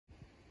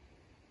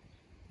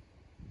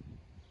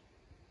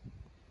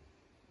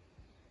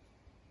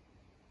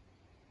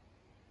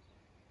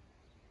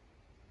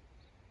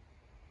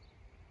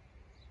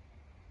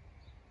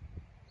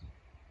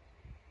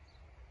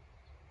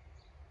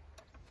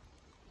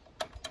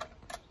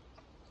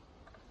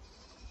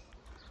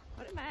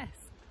mess.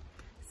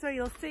 So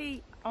you'll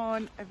see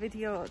on a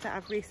video that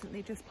I've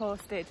recently just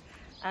posted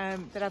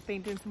that I've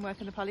been doing some work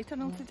in the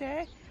polytunnel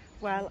today.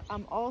 Well,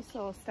 I'm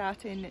also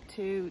starting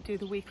to do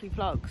the weekly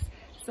vlogs.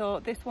 So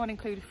this won't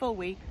include a full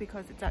week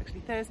because it's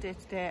actually Thursday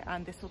today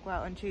and this will go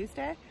out on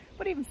Tuesday.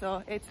 But even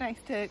so, it's nice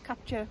to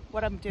capture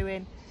what I'm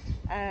doing.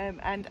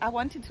 And I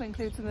wanted to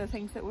include some of the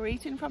things that we're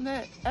eating from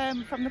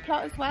the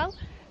plot as well.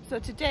 So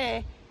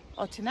today,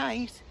 or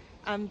tonight,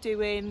 I'm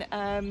doing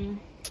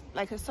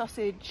like a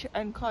sausage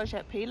and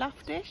courgette pilaf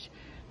dish.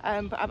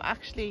 But I'm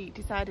actually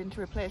deciding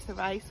to replace the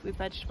rice with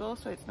vegetables,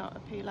 so it's not a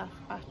pilaf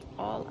at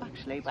all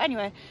actually. But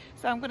anyway,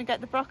 so I'm going to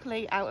get the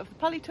broccoli out of the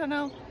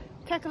polytunnel,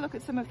 take a look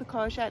at some of the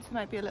courgettes. They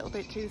might be a little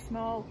bit too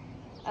small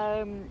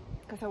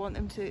because I want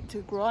them to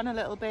grow on a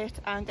little bit,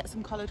 and get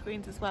some collard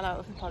greens as well out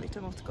of the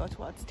polytunnel to go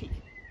towards tea.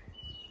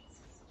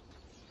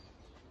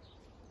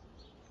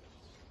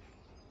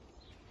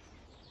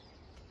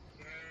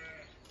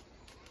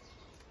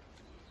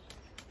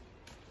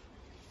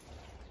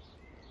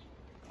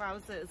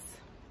 Wowzers.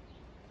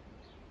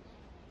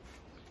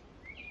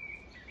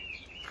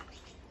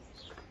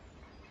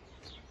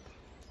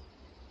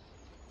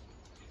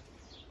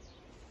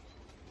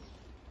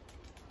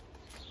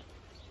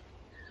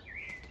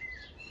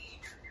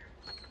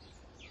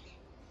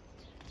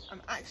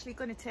 I'm actually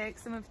going to take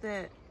some of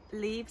the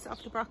leaves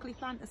off the broccoli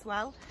plant as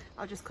well.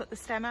 I'll just cut the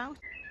stem out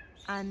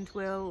and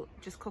we'll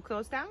just cook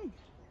those down.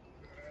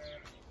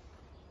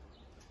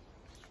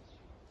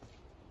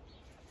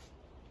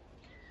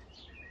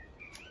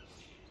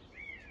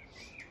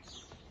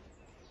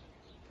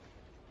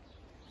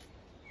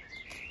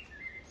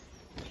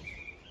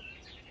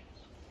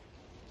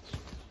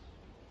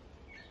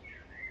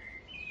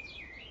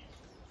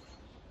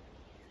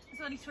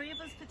 There's only 3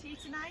 of us for tea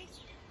tonight.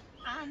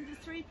 And there's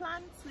 3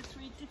 plants with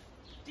 3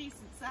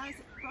 decent sized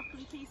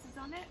broccoli pieces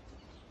on it.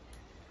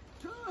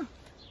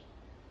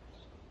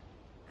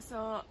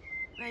 So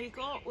there you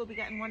go, we'll be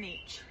getting 1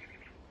 each.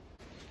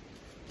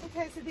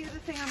 Okay, so the other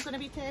thing I'm going to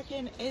be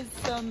taking is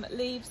some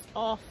leaves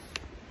off,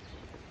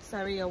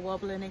 sorry you're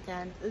wobbling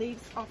again,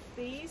 leaves off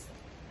these,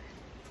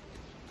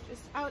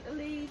 just outer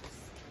leaves,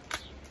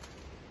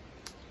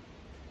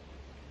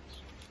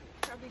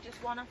 probably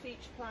just 1 off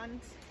each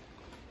plant,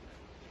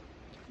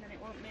 and then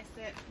it won't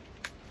miss it.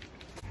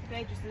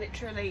 They just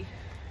literally,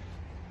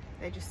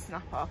 they just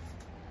snap off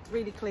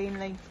really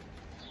cleanly.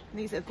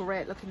 These are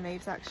great looking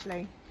leaves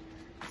actually.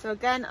 So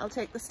again, I'll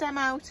take the stem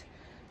out,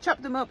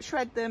 chop them up,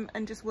 shred them,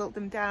 and just wilt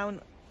them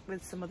down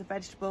with some other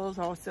vegetables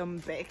or some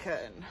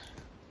bacon.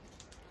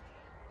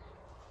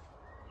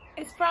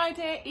 It's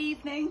Friday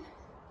evening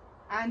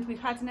and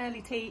we've had an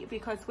early tea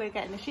because we're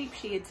getting a sheep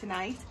sheared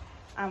tonight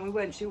and we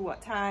weren't sure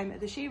what time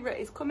the shearer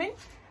is coming.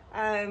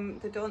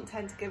 They don't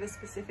tend to give a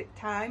specific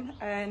time,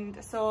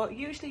 and so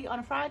usually on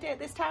a Friday at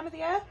this time of the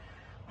year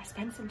I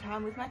spend some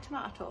time with my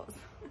tomatoes.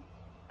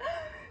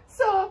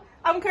 So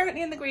I'm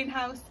currently in the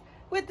greenhouse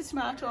with the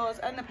tomatoes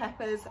and the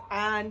peppers,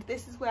 and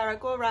this is where I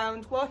go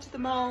around, water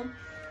them all.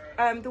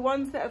 The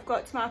ones that have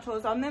got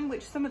tomatoes on them,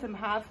 which some of them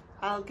have,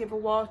 I'll give a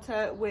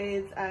water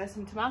with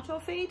some tomato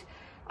feed.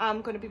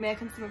 I'm going to be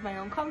making some of my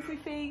own comfrey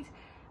feed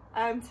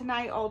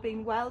tonight, all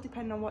being well,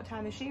 depending on what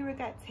time the shearer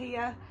gets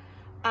here.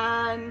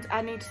 And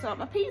I need to sort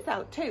my peas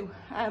out too,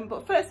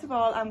 but first of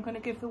all I'm going to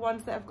give the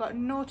ones that have got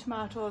no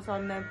tomatoes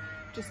on them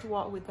just a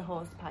water with the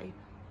hose pipe.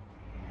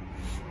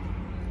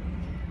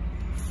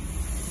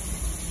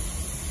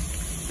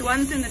 The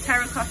ones in the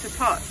terracotta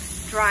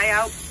pots dry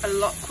out a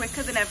lot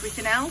quicker than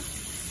everything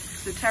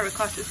else. The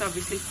terracotta is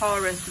obviously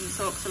porous and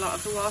soaks a lot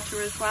of the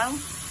water as well,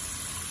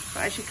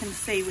 but as you can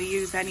see we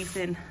use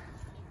anything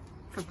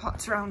for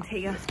pots around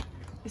here.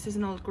 This is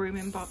an old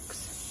grooming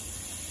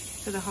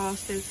box for the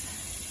horses.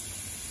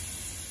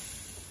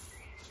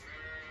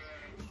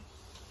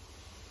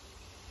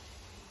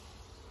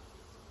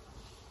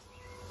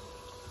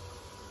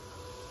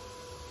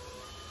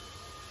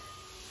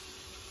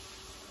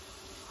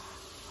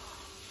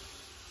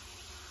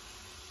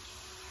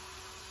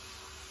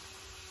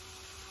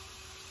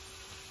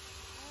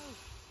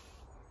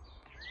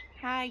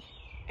 Hi,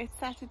 it's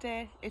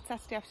Saturday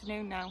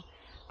afternoon now.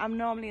 I'm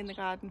normally in the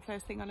garden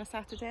first thing on a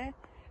Saturday,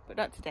 but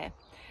not today.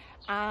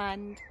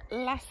 And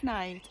last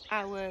night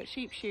our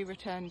sheep shearer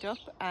turned up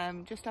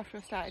just after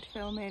I started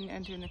filming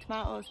and doing the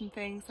tomatoes and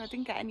things. So I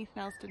didn't get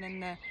anything else done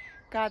in the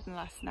garden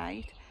last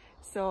night.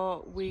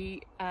 So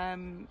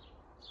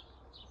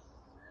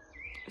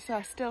so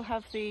I still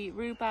have the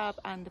rhubarb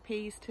and the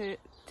peas to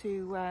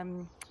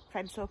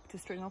fence up, to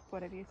string up,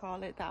 whatever you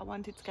call it, that I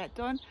wanted to get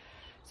done.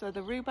 So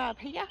the rhubarb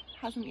here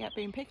hasn't yet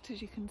been picked,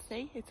 as you can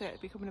see. It's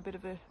becoming a bit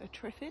of a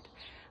triffid.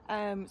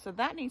 So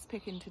that needs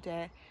picking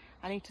today.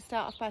 I need to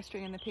start off by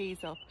stringing the peas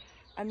up.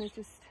 And there's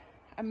just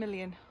a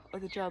million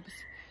other jobs.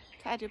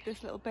 Tidy up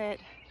this little bit.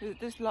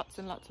 There's lots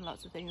and lots and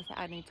lots of things that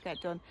I need to get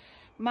done.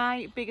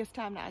 My biggest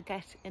time that I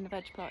get in the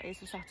veg plot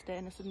is a Saturday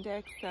and a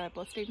Sunday, because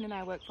both Stephen and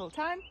I work full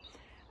time.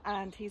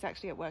 And he's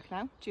actually at work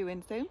now, due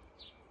in soon.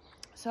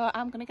 So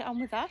I'm going to get on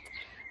with that.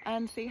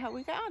 and see how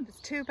we get on.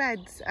 There's 2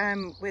 beds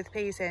with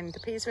peas in. The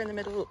peas are in the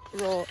middle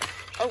row.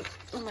 Oh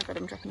my god,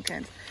 I'm dropping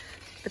canes.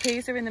 The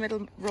peas are in the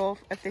middle row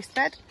of this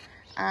bed,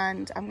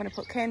 and I'm going to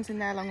put canes in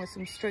there along with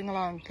some string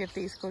along, give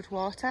these good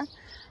water.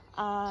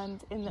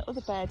 And in the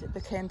other bed,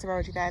 the canes are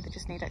already there, they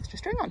just need extra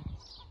string on.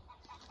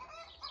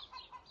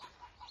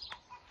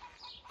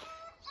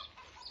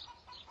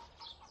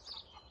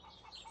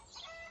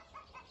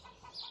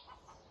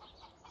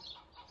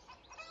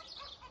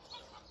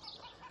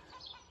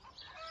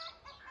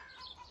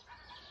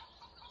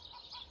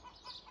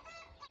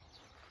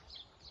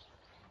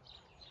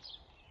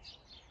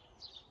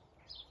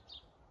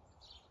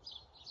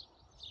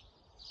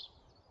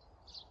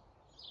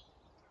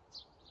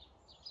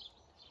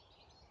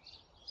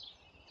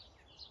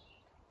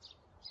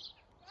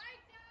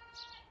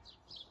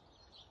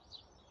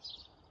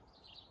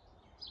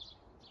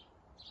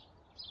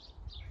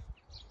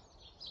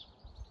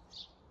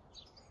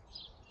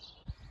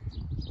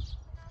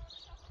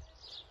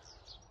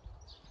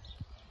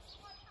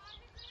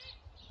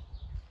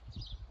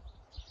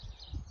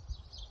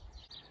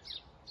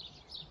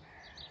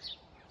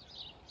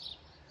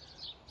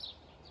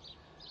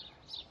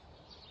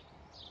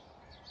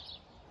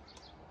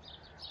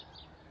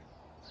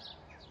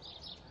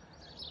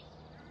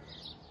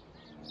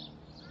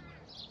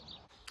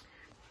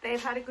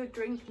 They've had a good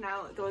drink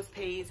now, those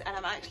peas, and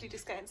I'm actually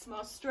just getting some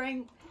more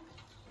string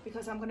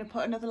because I'm going to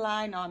put another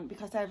line on,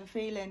 because I have a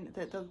feeling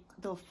that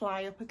they'll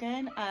fly up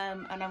again,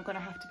 and I'm going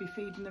to have to be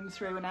feeding them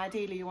through, and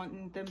ideally you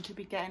want them to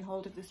be getting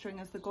hold of the string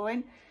as they're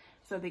going,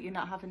 so that you're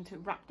not having to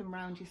wrap them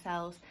around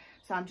yourselves.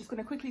 So I'm just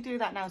going to quickly do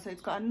that now, so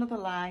it's got another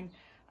line,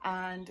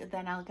 and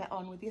then I'll get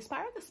on with the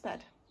asparagus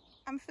bed.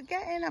 I'm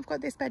forgetting I've got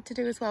this bed to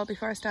do as well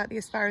before I start the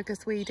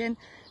asparagus weeding.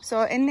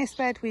 So in this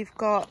bed we've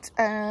got,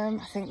 I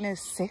think there's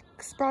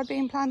 6 broad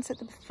bean plants at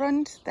the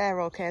front. They're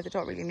okay, they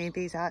don't really need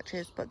these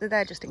arches, but they're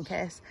there just in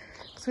case,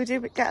 because we do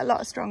get a lot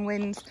of strong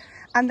winds.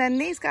 And then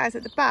these guys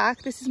at the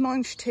back, this is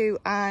Munch 2,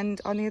 and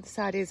on the other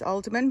side is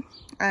Alderman.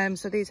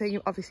 So these are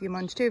obviously your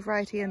Munch 2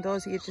 variety, and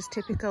those are your just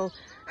typical,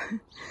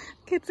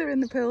 kids are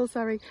in the pool,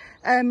 sorry,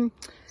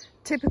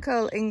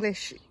 typical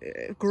English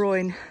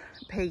growing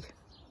pea.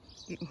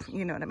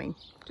 You know what I mean,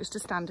 just a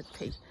standard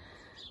pea,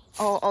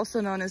 or also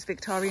known as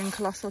Victorian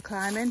colossal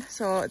climbing.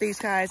 So these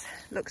guys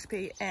look to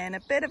be in a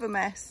bit of a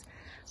mess.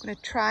 I'm going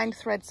to try and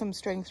thread some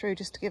string through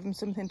just to give them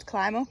something to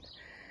climb up.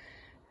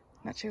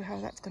 Not sure how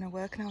that's going to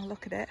work now. I'll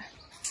look at it.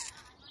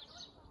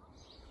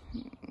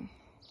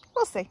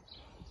 We'll see.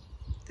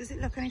 Does it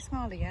look any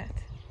smaller yet?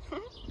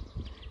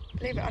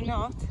 Believe it or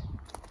not,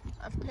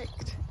 I've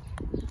picked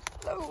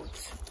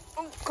loads.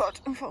 Oh god,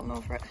 I'm falling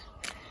over it.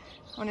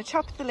 I'm going to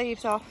chop the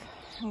leaves off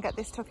and get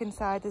this tuck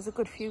inside. There's a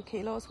good few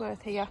kilos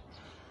worth here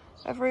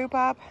of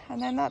rhubarb,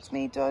 and then that's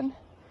me done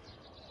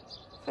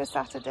for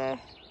Saturday.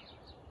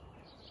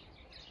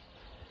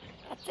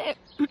 That's it.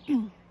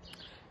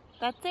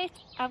 That's it.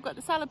 I've got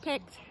the salad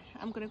picked.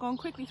 I'm going to go and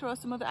quickly throw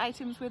some other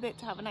items with it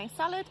to have a nice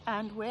salad,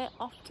 and we're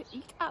off to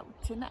eat out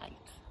tonight.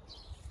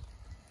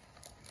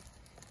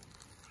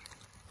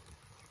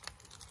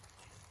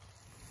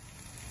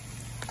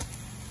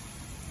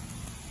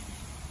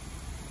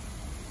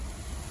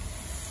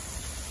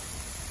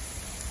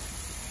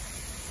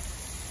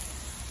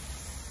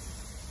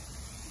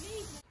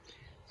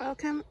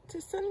 Welcome to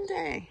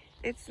Sunday.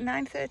 It's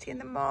 9:30 in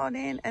the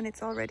morning and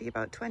it's already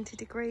about 20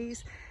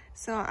 degrees.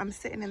 So I'm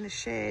sitting in the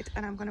shade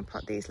and I'm going to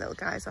put these little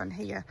guys on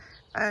here.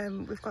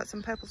 We've got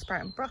some purple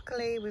sprout and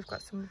broccoli. We've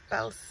got some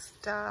bell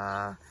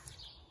star.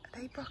 Are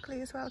they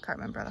broccoli as well? I can't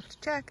remember. I'll have to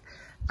check.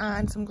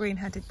 And some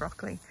green-headed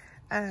broccoli.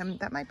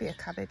 That might be a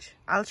cabbage.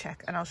 I'll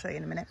check and I'll show you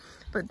in a minute.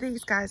 But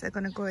these guys are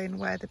going to go in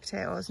where the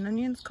potatoes and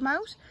onions come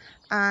out.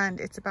 And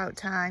it's about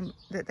time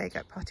that they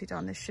get potted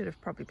on. This should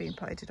have probably been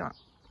potted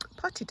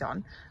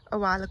on a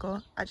while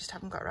ago. I just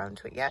haven't got around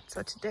to it yet,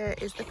 so today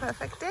is the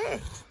perfect day.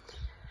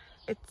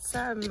 It's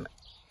going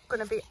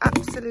to be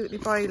absolutely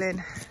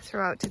boiling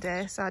throughout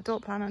today, so I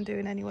don't plan on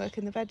doing any work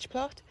in the veg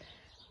plot,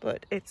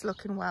 but it's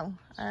looking well,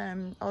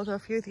 although a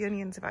few of the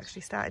onions have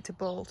actually started to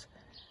bolt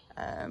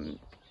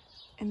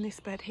in this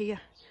bed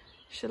here.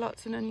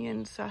 Shallots and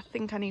onions, so I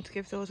think I need to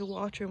give those a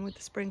watering with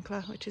the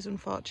sprinkler, which is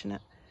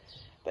unfortunate,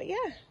 but yeah,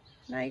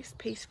 nice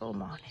peaceful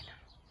morning.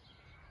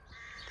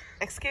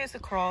 Excuse the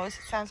crows,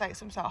 it sounds like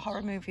some sort of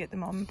horror movie at the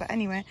moment, but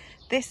anyway,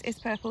 this is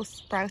purple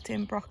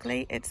sprouting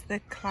broccoli. It's the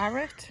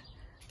claret,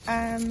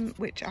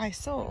 which I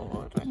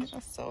sowed. When did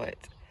I sow it?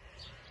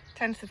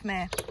 10th of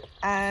May.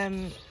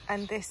 And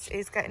this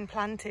is getting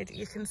planted.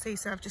 You can see,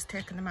 so I've just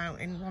taken them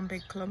out in one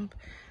big clump.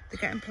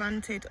 They're getting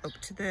planted up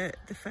to the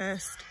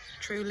first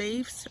true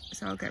leaves,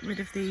 so I'll get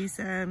rid of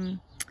these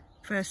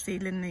first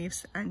seedling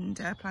leaves and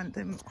plant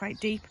them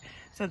quite deep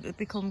so that they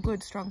become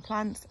good strong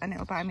plants, and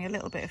it'll buy me a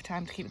little bit of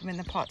time to keep them in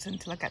the pots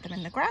until I get them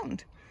in the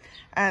ground.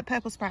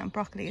 Purple sprout and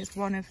broccoli is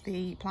one of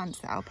the plants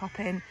that I'll pop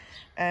in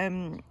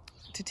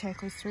to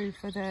take us through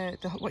for the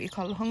what you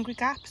call the hungry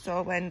gap.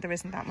 So when there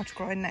isn't that much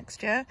growing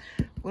next year,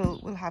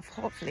 we'll have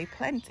hopefully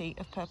plenty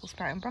of purple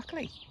sprout and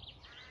broccoli.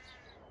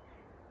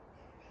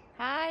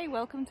 Hi,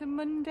 welcome to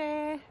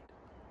Monday.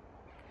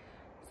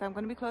 So I'm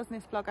going to be closing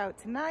this vlog out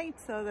tonight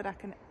so that I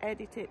can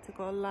edit it to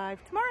go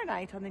live tomorrow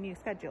night on the new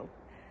schedule.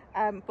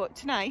 But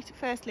tonight,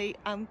 firstly,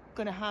 I'm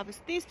going to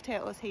harvest these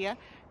potatoes here.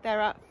 There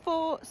are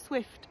 4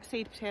 Swift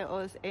seed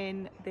potatoes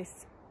in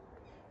this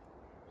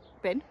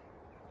bin.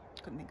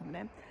 Couldn't think of a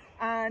name.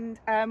 And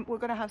we're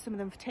going to have some of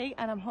them for tea,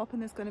 and I'm hoping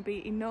there's going to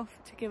be enough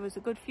to give us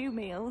a good few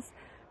meals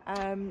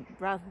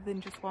rather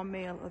than just one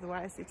meal,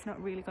 otherwise it's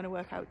not really going to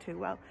work out too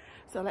well.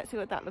 So let's see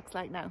what that looks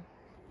like now.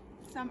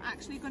 So I'm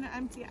actually going to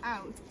empty it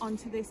out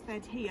onto this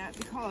bed here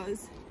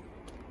because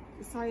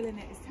the soil in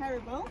it is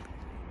terrible.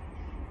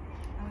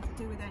 I want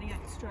to do with any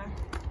extra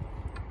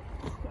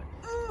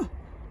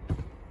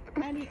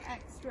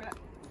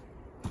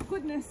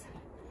goodness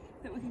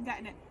that we can get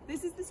in it.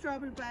 This is the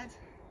strawberry bed.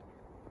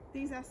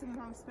 These are some of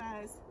our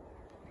spares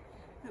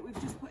that we've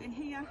just put in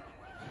here.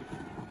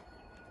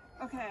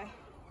 Okay.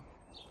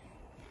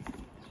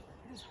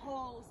 There's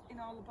holes in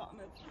all the bottom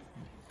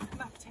of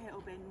my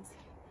potato bins,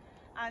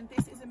 and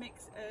this is a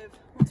mix of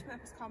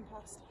multi-purpose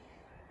compost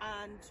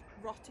and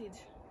rotted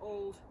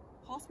old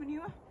horse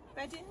manure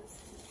beddings.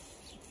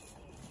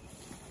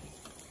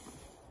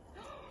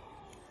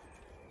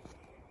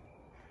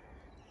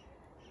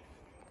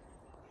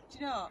 Do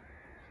you know,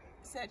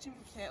 searching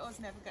for potatoes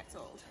never gets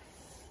old.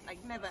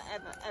 Like never,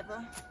 ever,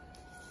 ever.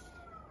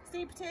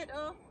 See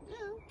potato?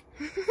 No.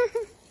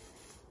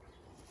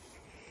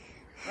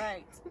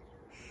 Right.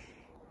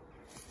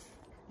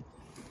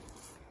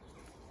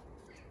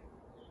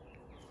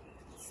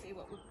 See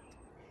what we've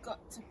got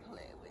to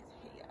play with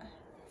here.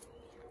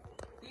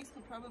 These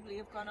could probably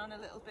have gone on a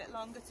little bit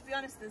longer. To be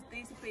honest,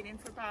 these have been in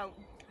for about,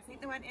 I think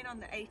they went in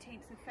on the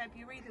 18th of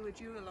February. They were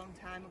due a long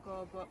time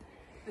ago, but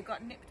they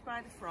got nipped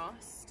by the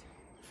frost.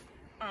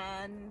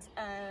 And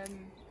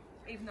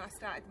even though I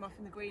started them off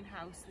in the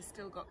greenhouse, they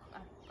still got,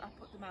 I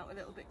put them out a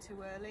little bit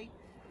too early.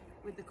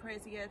 With the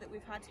crazy year that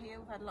we've had here,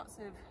 we've had lots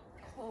of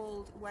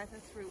cold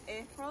weather through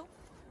April.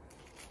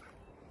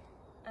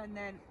 And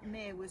then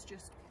May was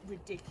just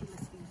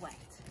ridiculously wet.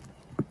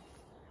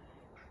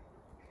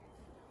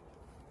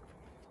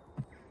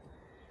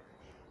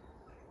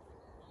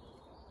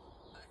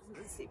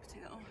 There's a sweet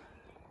potato,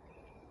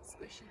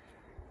 squishy.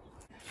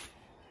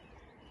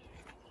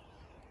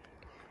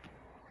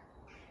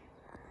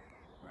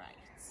 Right.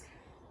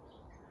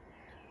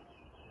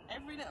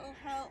 Every little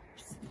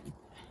helps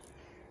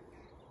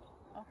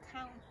or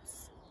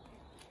counts.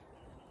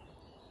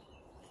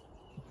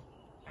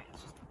 Right,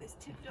 let's just put this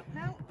tipped up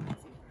now.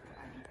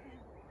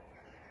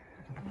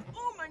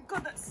 Oh my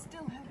god, that's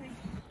still heavy.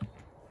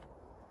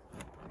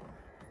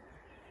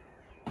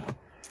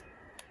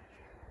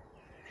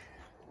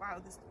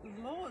 Wow, there's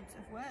loads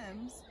of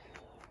worms.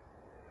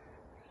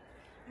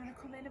 I'm gonna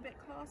come in a bit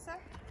closer.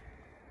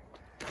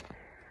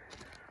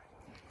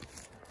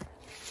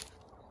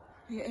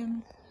 Get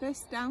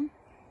this down.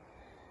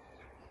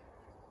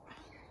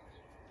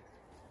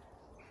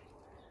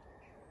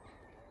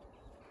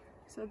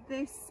 So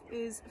this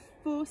is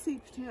 4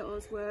 seed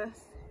potatoes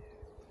worth.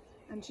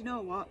 And you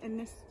know what, in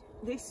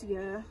this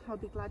year, I'll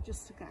be glad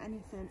just to get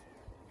anything.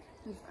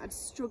 I'd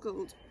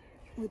struggled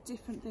with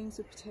different things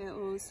with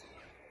potatoes.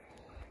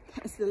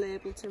 There's the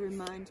label to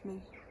remind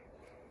me.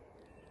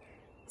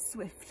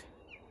 Swift.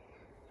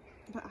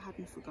 But I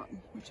hadn't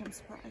forgotten, which I'm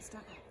surprised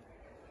at.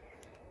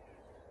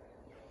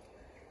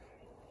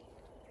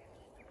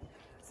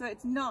 So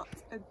it's not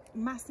a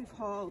massive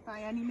haul by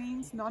any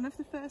means. None of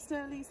the first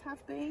earlies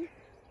have been.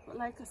 But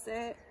like I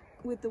say,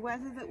 with the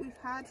weather that we've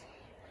had,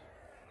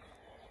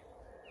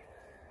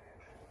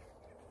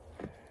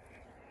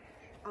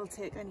 I'll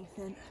take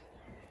anything.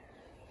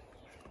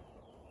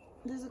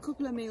 There's a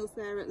couple of meals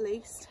there at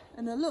least,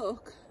 and they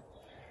look,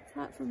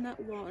 apart from that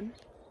one,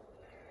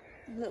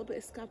 a little bit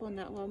of scab on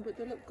that one, but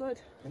they look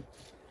good.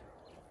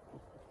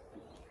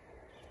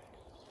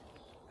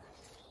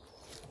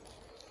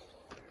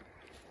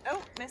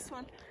 Oh, missed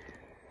one.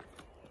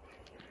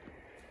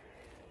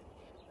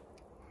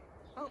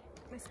 Oh,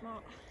 missed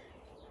more.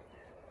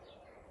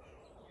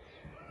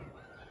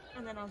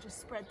 And then I'll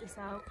just spread this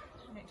out,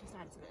 and it just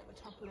adds a bit of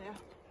a top layer.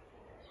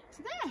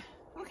 So there,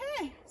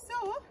 okay,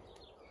 so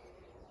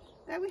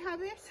there we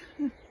have it.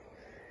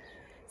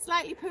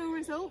 Slightly poor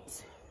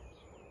results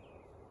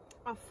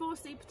of 4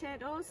 seed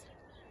potatoes,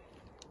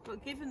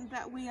 but given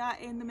that we are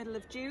in the middle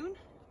of June,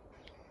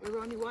 we're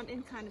only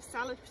wanting kind of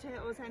salad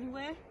potatoes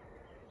anyway.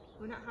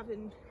 We're not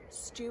having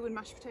stew and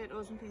mashed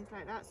potatoes and things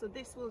like that, so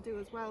this will do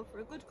as well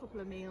for a good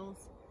couple of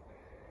meals.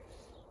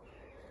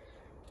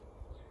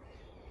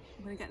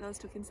 I'm going to get those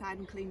tucked inside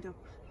and cleaned up.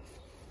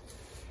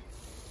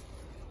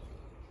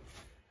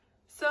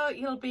 So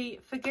you'll be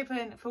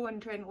forgiven for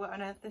wondering what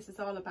on earth this is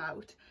all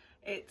about.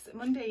 It's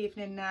Monday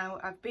evening now.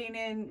 I've been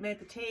in, made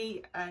the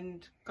tea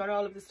and got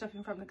all of the stuff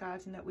in from the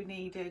garden that we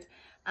needed,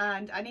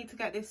 and I need to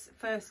get this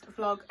first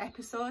vlog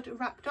episode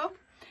wrapped up.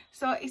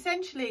 So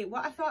essentially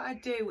what I thought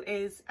I'd do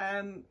is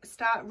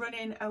start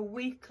running a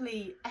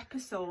weekly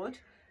episode,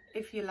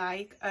 if you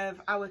like,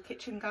 of our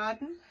kitchen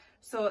garden.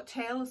 So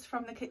tales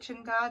from the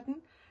kitchen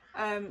garden.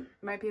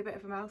 Might be a bit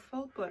of a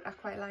mouthful, but I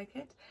quite like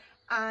it.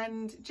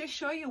 And just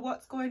show you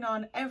what's going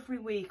on every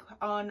week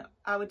on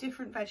our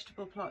different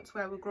vegetable plots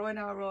where we're growing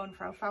our own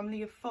for our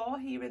family of 4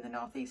 here in the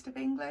northeast of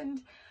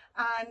England,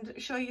 and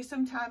show you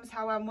sometimes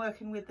how I'm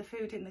working with the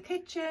food in the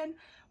kitchen,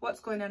 what's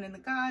going on in the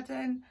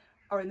garden,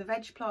 or in the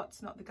veg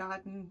plots, not the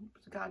garden.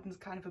 The garden's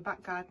kind of a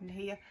back garden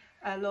here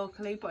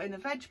locally, but in the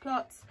veg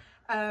plots,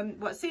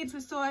 what seeds we're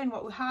sowing,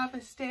 what we're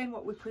harvesting,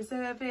 what we're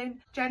preserving,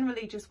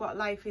 generally just what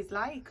life is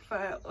like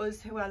for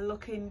us who are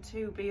looking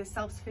to be as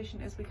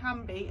self-sufficient as we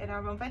can be in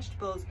our own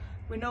vegetables.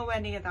 We're nowhere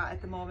near that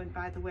at the moment,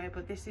 by the way,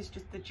 but this is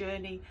just the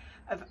journey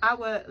of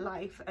our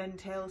life and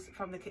tales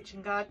from the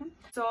kitchen garden.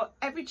 So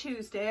every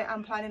Tuesday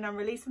I'm planning on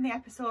releasing the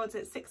episodes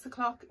at 6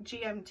 o'clock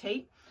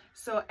GMT,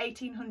 so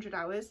 1800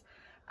 hours.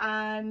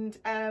 And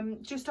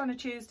just on a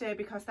Tuesday,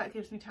 because that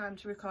gives me time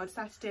to record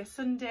Saturday,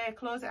 Sunday,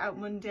 close it out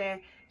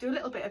Monday, do a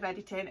little bit of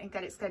editing and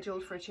get it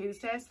scheduled for a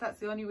Tuesday. So that's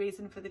the only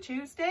reason for the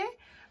Tuesday.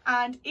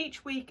 And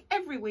each week,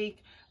 every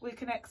week, we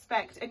can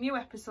expect a new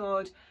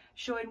episode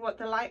showing what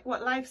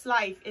life's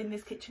like in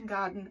this kitchen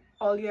garden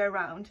all year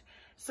round.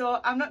 So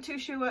I'm not too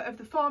sure of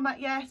the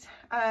format yet.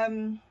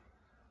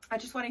 I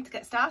just wanted to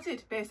get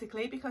started,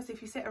 basically, because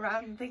if you sit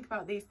around and think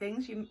about these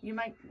things,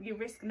 you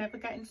risk never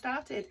getting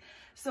started.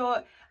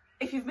 So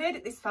if you've made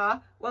it this far,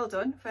 well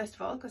done, first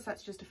of all, because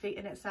that's just a feat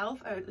in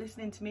itself,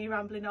 listening to me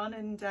rambling on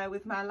and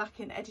with my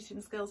lacking editing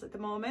skills at the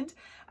moment.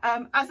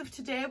 As of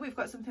today, we've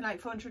got something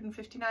like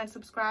 459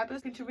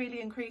 subscribers, to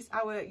really increase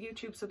our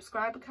YouTube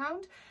subscriber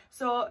count.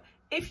 So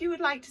if you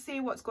would like to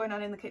see what's going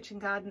on in the kitchen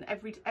garden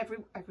every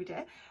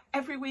day,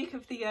 every week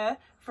of the year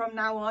from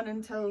now on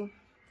until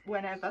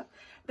whenever,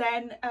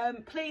 then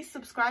please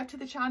subscribe to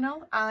the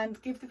channel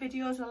and give the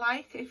videos a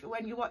like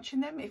when you're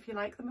watching them, if you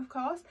like them, of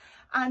course.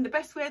 And the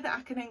best way that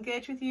I can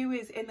engage with you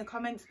is in the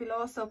comments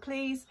below, so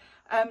please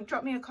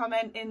drop me a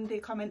comment in the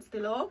comments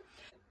below.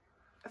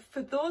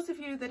 For those of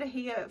you that are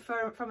here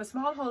from a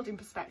smallholding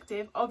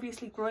perspective,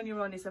 obviously growing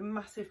your own is a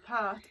massive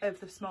part of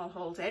the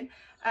smallholding,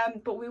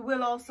 but we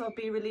will also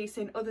be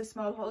releasing other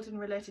smallholding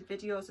related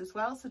videos as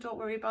well, so don't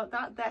worry about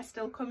that, they're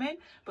still coming.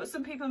 But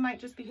some people might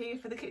just be here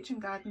for the kitchen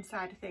garden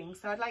side of things,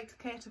 so I'd like to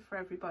cater for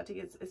everybody,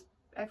 as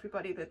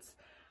everybody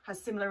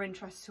has similar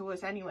interests to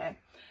us anyway.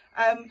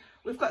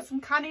 We've got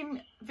some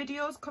canning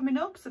videos coming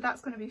up, so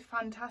that's going to be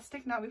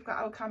fantastic. Now we've got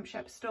our Camp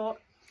Chef stove.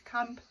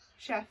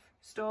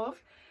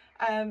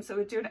 So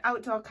we're doing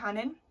outdoor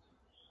canning,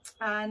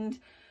 and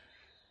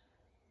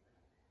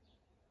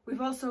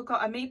we've also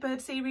got a meat bird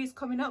series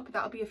coming up.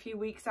 That'll be a few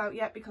weeks out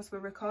yet, because we're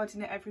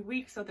recording it every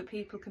week so that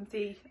people can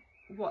see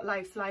what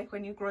life's like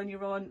when you're growing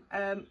your own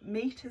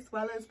meat as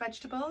well as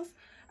vegetables.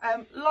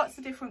 Lots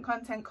of different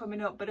content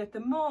coming up, but at the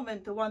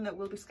moment the one that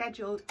will be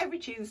scheduled every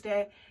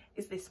Tuesday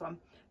is this one,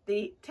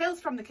 the Tales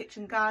from the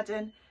Kitchen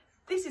Garden.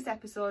 This is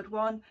episode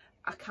 1.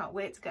 I can't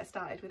wait to get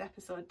started with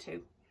episode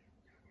 2.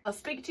 I'll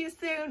speak to you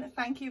soon.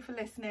 Thank you for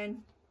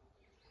listening.